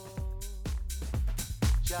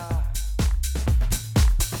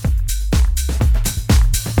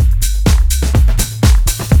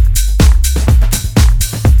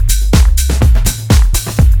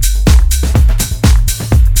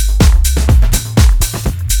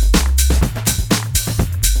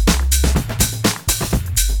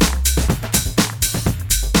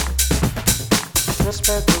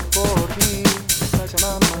Respeto por ti, vaya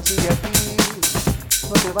mamá, sigue aquí,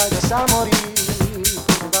 no te vayas a morir,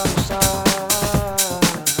 porque vamos a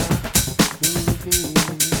vivir.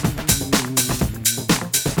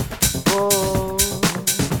 Oh,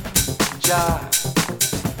 ya.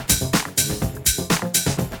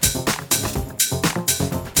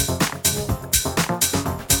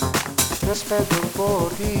 Respeto por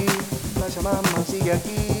ti, vaya mamá, sigue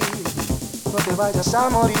aquí, no te vayas a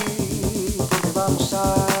morir. Vamos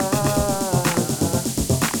a